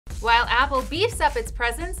While Apple beefs up its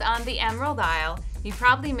presence on the Emerald Isle, you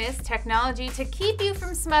probably missed technology to keep you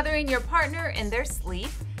from smothering your partner in their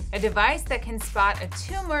sleep, a device that can spot a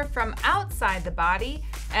tumor from outside the body,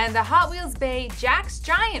 and the Hot Wheels bay Jack's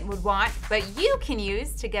Giant would want, but you can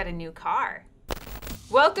use to get a new car.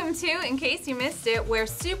 Welcome to In Case You Missed It, where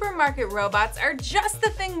supermarket robots are just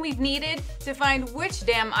the thing we've needed to find which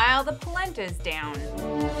damn aisle the polenta's down.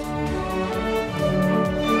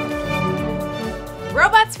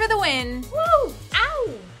 Robots for the win! Woo!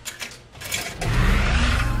 Ow!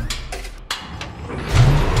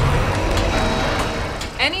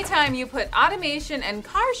 Anytime you put automation and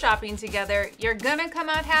car shopping together, you're gonna come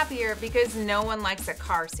out happier because no one likes a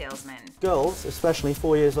car salesman. Girls, especially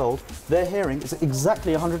 4 years old, their hearing is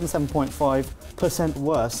exactly 107.5%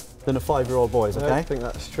 worse than a 5-year-old boy's, okay? I don't think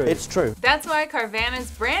that's true. It's true. That's why Carvana's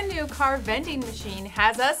brand new car vending machine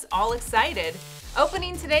has us all excited.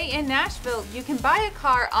 Opening today in Nashville, you can buy a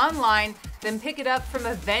car online, then pick it up from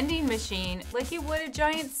a vending machine like you would a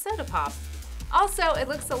giant soda pop. Also, it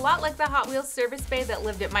looks a lot like the Hot Wheels service bay that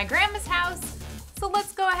lived at my grandma's house. So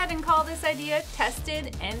let's go ahead and call this idea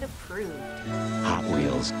tested and approved. Hot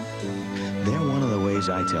Wheels. They're one of the ways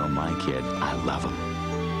I tell my kid I love them.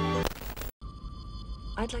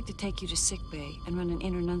 I'd like to take you to sickbay and run an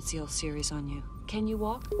internunциal series on you. Can you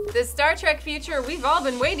walk? The Star Trek future we've all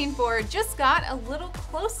been waiting for just got a little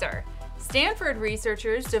closer. Stanford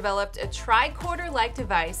researchers developed a tricorder-like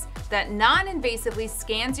device that non-invasively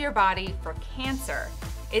scans your body for cancer.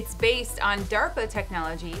 It's based on DARPA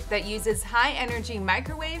technology that uses high-energy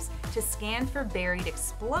microwaves to scan for buried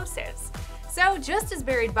explosives. So just as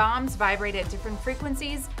buried bombs vibrate at different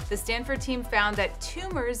frequencies, the Stanford team found that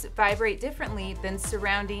tumors vibrate differently than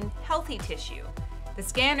surrounding healthy tissue. The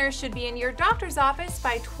scanner should be in your doctor's office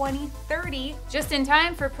by 2030, just in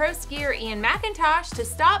time for pro skier Ian McIntosh to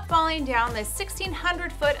stop falling down this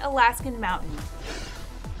 1,600-foot Alaskan mountain.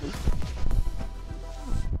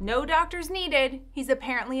 No doctors needed. He's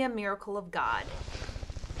apparently a miracle of God.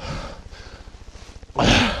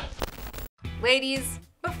 Ladies,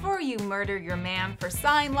 before you murder your man for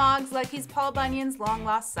sawing logs like he's Paul Bunyan's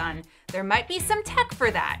long-lost son, there might be some tech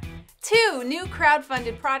for that. 2 new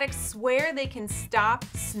crowdfunded products swear they can stop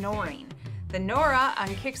snoring. The Nora on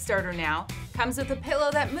Kickstarter now comes with a pillow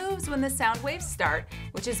that moves when the sound waves start,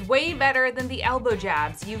 which is way better than the elbow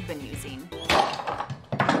jabs you've been using.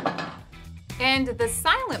 And the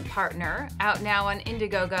Silent Partner, out now on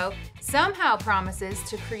Indiegogo, somehow promises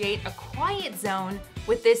to create a quiet zone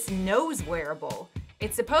with this nose wearable.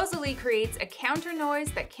 It supposedly creates a counter noise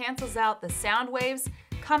that cancels out the sound waves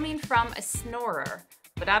coming from a snorer.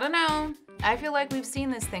 But I don't know, I feel like we've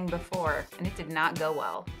seen this thing before, and it did not go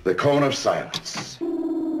well. The cone of silence.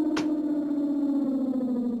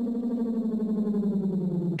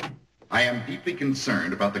 I am deeply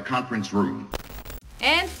concerned about the conference room.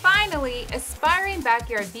 And finally, aspiring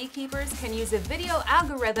backyard beekeepers can use a video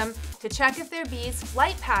algorithm to check if their bees'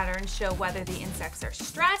 flight patterns show whether the insects are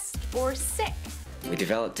stressed or sick. We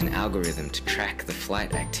developed an algorithm to track the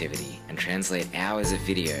flight activity and translate hours of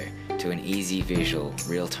video to an easy visual,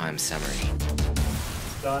 real-time summary.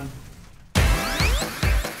 Done.